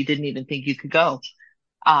places that you didn't even think you could go.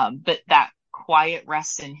 But that quiet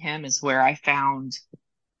rest in him is where I found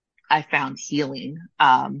healing.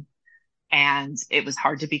 And it was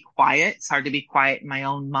hard to be quiet. It's hard to be quiet in my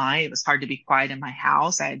own mind. It was hard to be quiet in my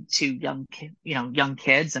house. I had two young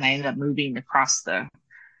kids, and I ended up moving across the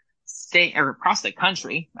state, or across the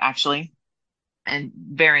country, actually, and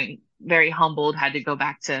very humbled, had to go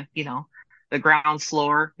back to, the ground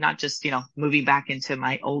floor, not just, moving back into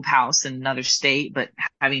my old house in another state, but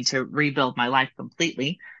having to rebuild my life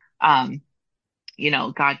completely. Um,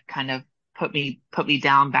 God kind of put me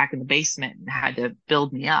down back in the basement and had to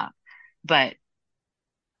build me up. But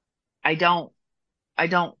I don't I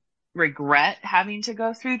don't regret having to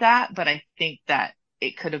go through that, but I think that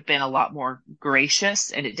it could have been a lot more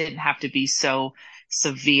gracious and it didn't have to be so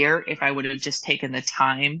severe if I would have just taken the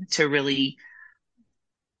time to really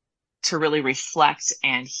reflect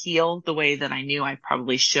and heal the way that I knew I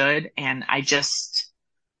probably should. And I just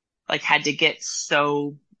like had to get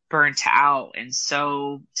so burnt out and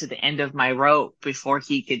so to the end of my rope before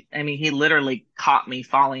he could, I mean, he literally caught me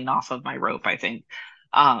falling off of my rope, I think.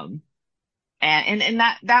 Um, and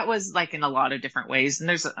that was like in a lot of different ways. And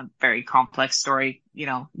there's a very complex story.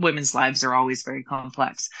 Women's lives are always very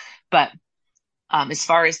complex. But as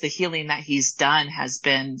far as the healing that he's done has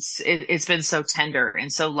been, it's been so tender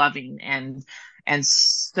and so loving and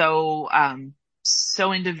so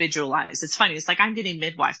individualized. It's funny. It's like I'm getting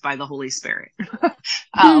midwife by the Holy Spirit,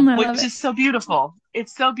 I love which it. is so beautiful.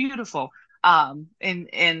 It's so beautiful. And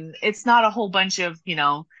it's not a whole bunch of,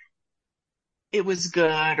 it was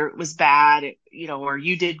good or it was bad, or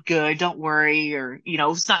you did good, don't worry, or,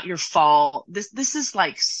 it's not your fault. This is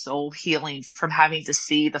like soul healing from having to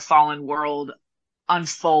see the fallen world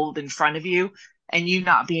unfold in front of you and you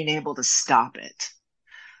not being able to stop it.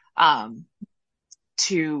 Um,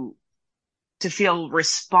 to feel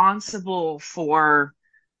responsible for,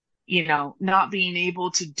 not being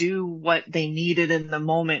able to do what they needed in the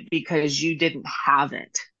moment because you didn't have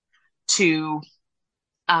it. To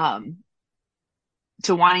um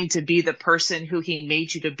to wanting to be the person who he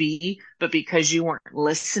made you to be, but because you weren't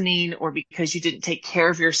listening or because you didn't take care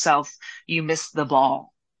of yourself, you missed the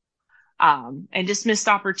ball. And just missed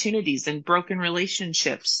opportunities and broken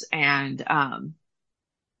relationships and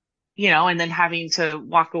then having to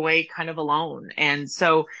walk away kind of alone. And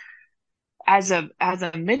so as a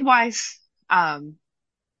midwife, I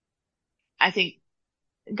think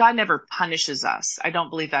God never punishes us. I don't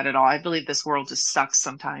believe that at all. I believe this world just sucks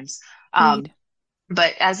sometimes. Um, Agreed.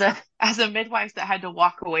 but as a midwife that had to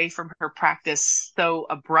walk away from her practice so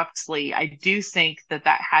abruptly, I do think that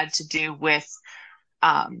had to do with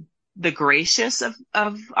the gracious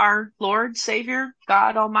of our Lord, Savior,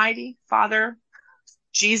 God Almighty, Father,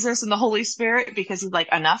 Jesus, and the Holy Spirit, because he's like,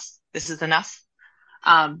 enough, this is enough.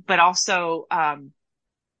 But also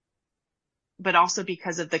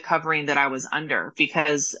because of the covering that I was under,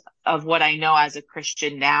 because of what I know as a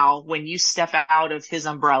Christian now, when you step out of his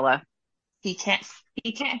umbrella, he can't,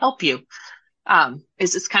 he can't help you.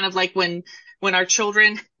 It's kind of like when our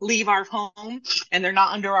children leave our home and they're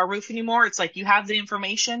not under our roof anymore. It's like you have the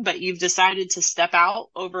information, but you've decided to step out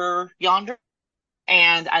over yonder.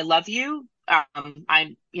 And I love you.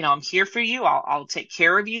 I'm here for you. I'll take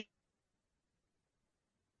care of you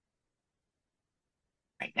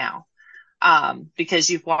right now. Because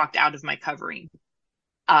you've walked out of my covering.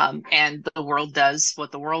 And the world does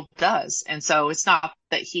what the world does. And so it's not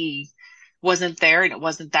that he wasn't there and it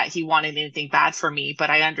wasn't that he wanted anything bad for me, but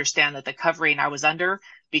I understand that the covering I was under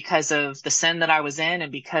because of the sin that I was in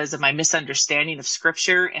and because of my misunderstanding of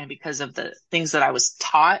scripture and because of the things that I was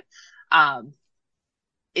taught,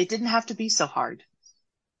 it didn't have to be so hard.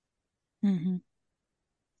 Mm-hmm.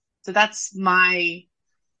 So that's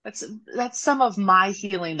some of my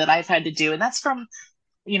healing that I've had to do. And that's from,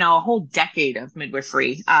 a whole decade of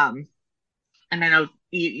midwifery. And I know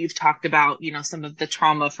you've talked about, some of the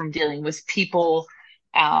trauma from dealing with people,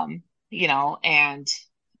 and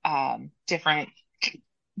different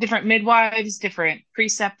midwives, different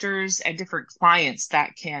preceptors, and different clients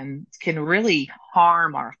that can really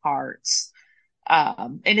harm our hearts.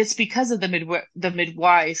 And it's because of the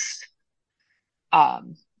midwife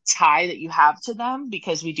tie that you have to them,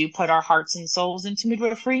 because we do put our hearts and souls into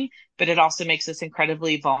midwifery, but it also makes us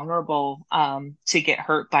incredibly vulnerable to get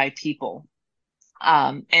hurt by people.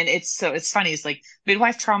 And it's funny. It's like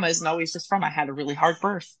midwife trauma isn't always just from I had a really hard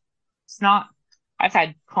birth. It's not. I've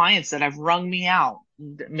had clients that have wrung me out.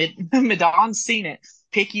 Madon's seen it.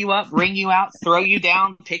 Pick you up, wring you out, throw you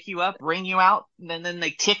down, pick you up, wring you out, and then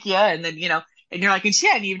they kick you, and then and you're like, and she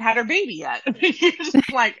hadn't even had her baby yet. You're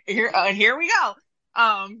just like, here we go.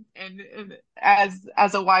 And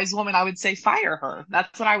as a wise woman, I would say fire her.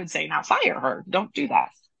 That's what I would say. Now fire her. Don't do that.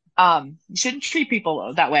 You shouldn't treat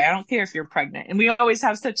people that way. I don't care if you're pregnant. And we always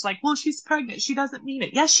have such like, well, she's pregnant. She doesn't mean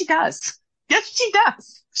it. Yes, she does. Yes, she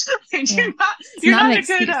does. And Yeah. you're Not an not a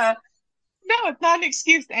good, excuse. no, it's not an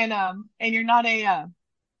excuse. And you're not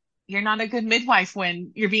a good midwife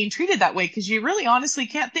when you're being treated that way, because you really honestly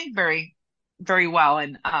can't think very, very well.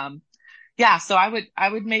 And, yeah, so I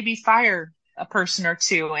would maybe fire a person or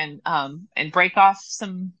two and break off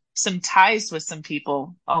some ties with some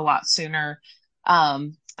people a lot sooner,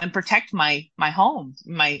 and protect my home,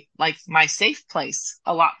 my safe place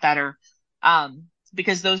a lot better,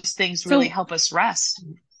 because those things really So, help us rest.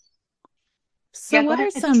 so Yeah, go what are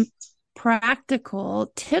ahead. some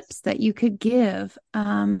practical tips that you could give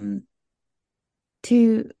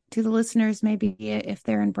to the listeners, maybe if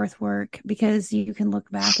they're in birth work, because you can look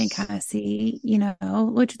back and kind of see,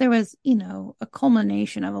 which there was, a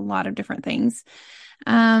culmination of a lot of different things.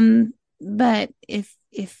 But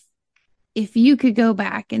if you could go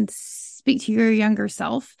back and speak to your younger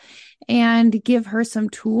self and give her some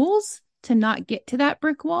tools to not get to that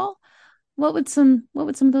brick wall, what would some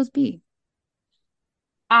of those be?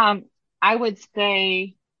 Um, I would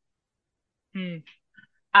say, hmm,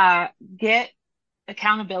 uh, get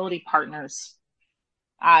accountability partners.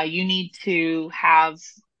 You need to have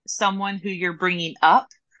someone who you're bringing up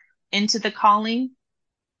into the calling,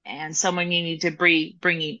 and someone you need to be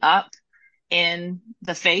bringing up in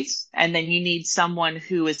the faith, and then you need someone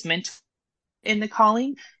who is mentoring in the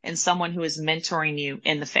calling and someone who is mentoring you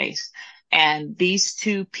in the faith. And these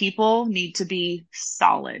two people need to be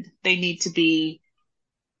solid. They need to be,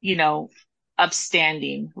 you know,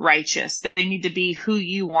 upstanding, righteous. They need to be who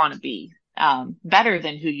you want to be, better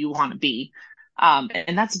than who you want to be.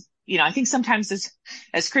 And that's, I think sometimes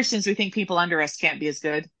as Christians, we think people under us can't be as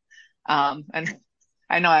good. And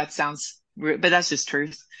I know that sounds rude, but that's just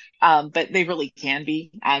truth. But they really can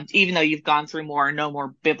be. Even though you've gone through more, know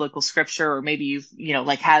more biblical scripture, or maybe you've,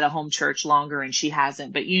 like had a home church longer and she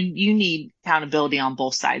hasn't, but you need accountability on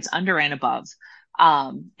both sides, under and above.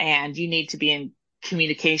 And you need to be in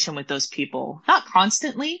communication with those people, not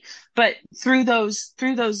constantly, but through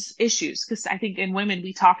those issues. Cause I think in women,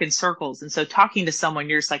 we talk in circles. And so talking to someone,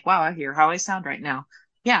 you're just like, wow, I hear how I sound right now.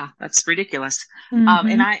 Yeah, that's ridiculous. And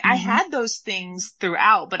Mm-hmm, I mm-hmm. had those things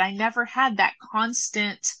throughout, but I never had that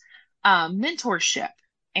constant mentorship.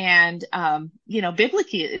 And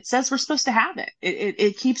biblically, it says we're supposed to have it.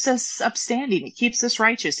 It keeps us upstanding. It keeps us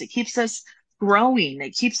righteous. It keeps us growing.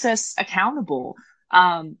 It keeps us accountable.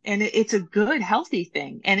 And it's a good, healthy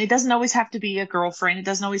thing. And it doesn't always have to be a girlfriend. It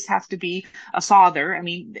doesn't always have to be a father. I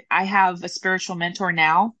mean, I have a spiritual mentor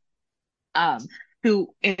now, um,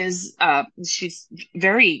 who is she's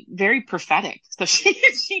very, very prophetic. So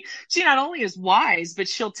she not only is wise, but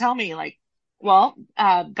she'll tell me like, well,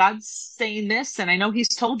 God's saying this, and I know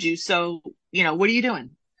He's told you, so what are you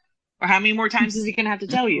doing? Or how many more times is He gonna have to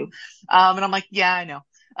tell you? And I'm like, yeah, I know.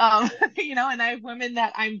 And I have women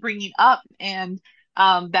that I'm bringing up, and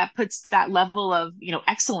that puts that level of,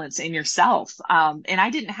 excellence in yourself. And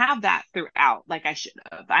I didn't have that throughout like I should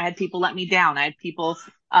have. I had people let me down. I had people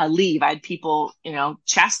leave. I had people,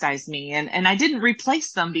 chastise me, and I didn't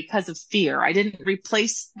replace them because of fear. I didn't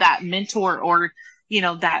replace that mentor, or,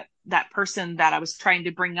 that person that I was trying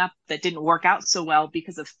to bring up that didn't work out so well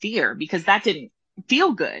because of fear, because that didn't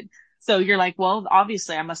feel good. So you're like, well,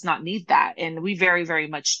 obviously I must not need that. And we very, very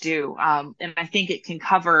much do. And I think it can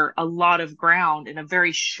cover a lot of ground in a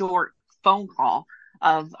very short phone call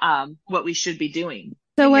of what we should be doing.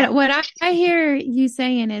 So But yeah, what I hear you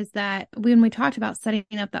saying is that when we talked about setting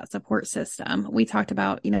up that support system, we talked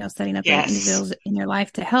about, setting up the yes, individuals in your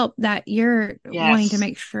life to help, that you're wanting to yes,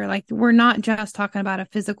 make sure like we're not just talking about a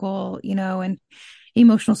physical, and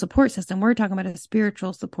emotional support system. We're talking about a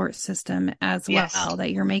spiritual support system as yes, well,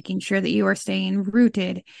 that you're making sure that you are staying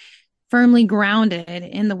rooted, firmly grounded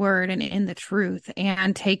in the word and in the truth,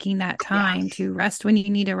 and taking that yeah, time to rest when you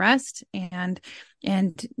need to rest, and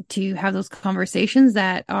to have those conversations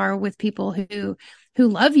that are with people who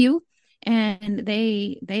love you, and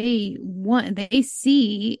they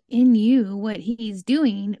see in you what He's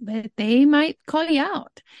doing, but they might call you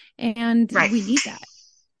out, and right, we need that.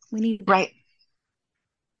 right.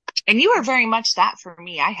 And you are very much that for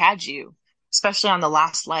me. I had you, especially on the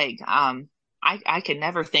last leg. I can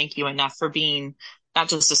never thank you enough for being not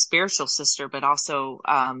just a spiritual sister, but also,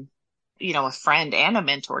 a friend and a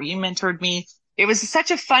mentor. You mentored me. It was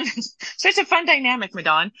such a fun, such a fun dynamic,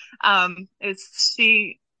 Madon.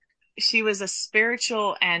 She was a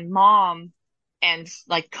spiritual and mom, and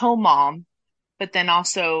like co-mom, but then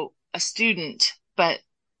also a student. But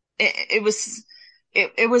it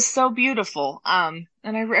was so beautiful.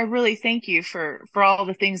 And I really thank you for all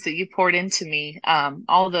the things that you poured into me,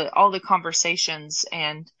 all the conversations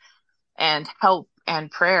and help and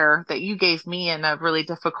prayer that you gave me in a really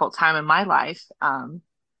difficult time in my life. And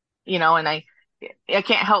I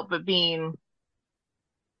can't help but being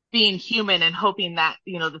human and hoping that,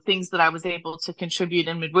 the things that I was able to contribute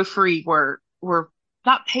in midwifery were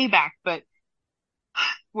not payback, but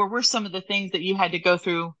what were some of the things that you had to go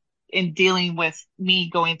through in dealing with me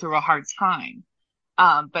going through a hard time?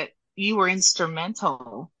 But you were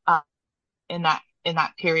instrumental in that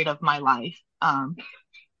period of my life,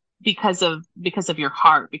 because of your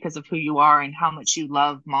heart, because of who you are and how much you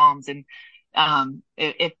love moms. And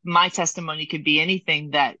if my testimony could be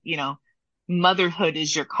anything, that motherhood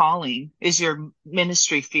is your calling, is your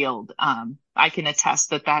ministry field. I can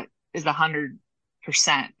attest that that is 100%,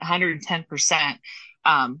 110%,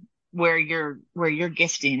 where your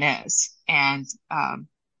gifting is. And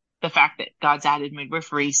the fact that God's added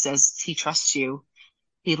midwifery says He trusts you,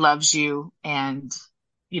 He loves you, and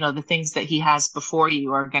the things that He has before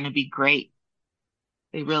you are going to be great.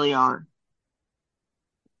 They really are.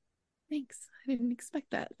 Thanks. I didn't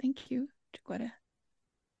expect that. Thank you, Jacquetta.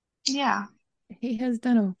 Yeah. He has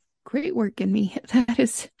done a great work in me. That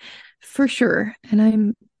is for sure. And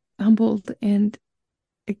I'm humbled and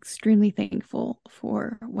extremely thankful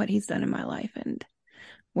for what He's done in my life and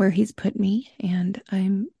where He's put me. And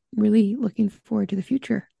I'm really looking forward to the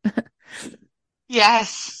future.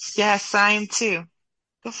 Yes. Yes, I am too.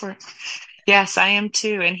 Go for it. Yes, I am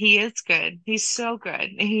too. And He is good. He's so good.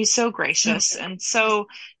 And He's so gracious and so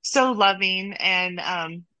loving.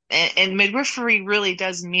 And midwifery really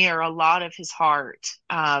does mirror a lot of His heart.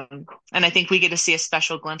 And I think we get to see a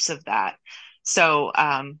special glimpse of that. So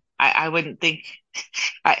I wouldn't think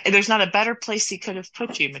there's not a better place He could have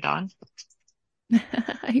put you, Madon.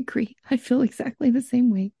 I agree. I feel exactly the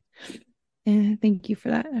same way. And thank you for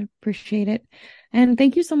that. I appreciate it. And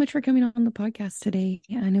thank you so much for coming on the podcast today.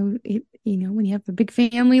 I know when you have a big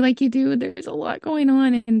family like you do, there's a lot going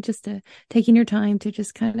on, and just taking your time to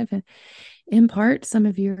just kind of impart some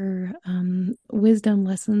of your wisdom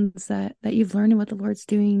lessons that you've learned and what the Lord's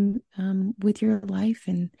doing with your life.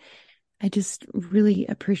 And I just really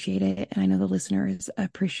appreciate it. And I know the listeners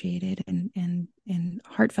appreciate it, and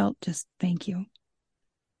heartfelt, just thank you.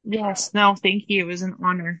 Yes, no, thank you. It was an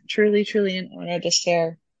honor, truly, truly an honor to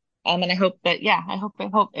share. And I hope that, I hope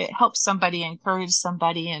it helps somebody, encourage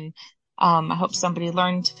somebody, and I hope somebody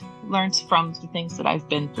learns from the things that I've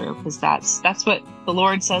been through, because that's what the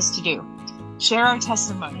Lord says to do. Share our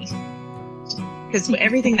testimony, because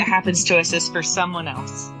everything that happens to us is for someone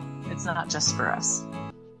else. It's not just for us.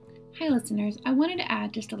 Hi, listeners. I wanted to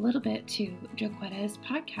add just a little bit to Jacquetta's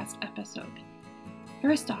podcast episode.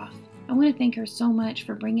 First off, I want to thank her so much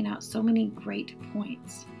for bringing out so many great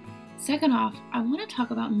points. Second off, I want to talk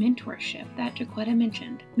about mentorship that Jacquetta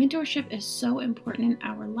mentioned. Mentorship is so important in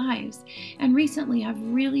our lives, and recently I've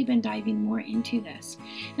really been diving more into this,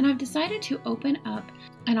 and I've decided to open up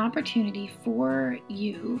an opportunity for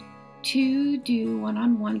you to do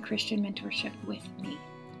one-on-one Christian mentorship with me.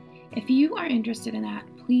 If you are interested in that,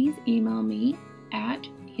 please email me at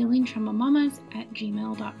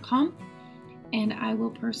healingtraumamamas@gmail.com, and I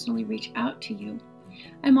will personally reach out to you.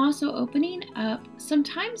 I'm also opening up some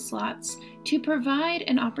time slots to provide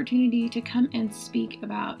an opportunity to come and speak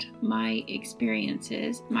about my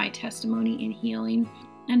experiences, my testimony in healing,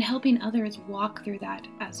 and helping others walk through that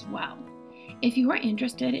as well. If you are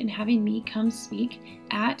interested in having me come speak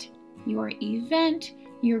at your event,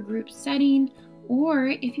 your group setting, or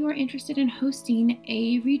if you are interested in hosting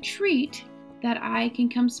a retreat that I can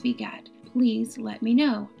come speak at, please let me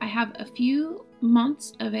know. I have a few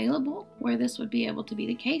months available where this would be able to be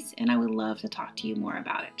the case, and I would love to talk to you more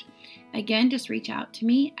about it. Again, just reach out to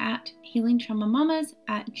me at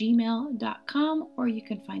healingtraumamamas@gmail.com, or you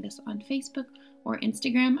can find us on Facebook or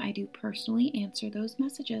Instagram. I do personally answer those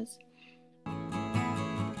messages.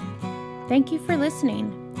 Thank you for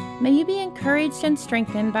listening. May you be encouraged and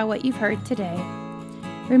strengthened by what you've heard today.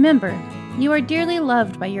 Remember, you are dearly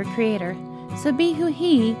loved by your Creator, so be who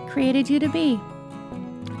He created you to be.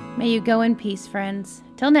 May you go in peace, friends.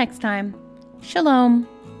 Till next time, Shalom.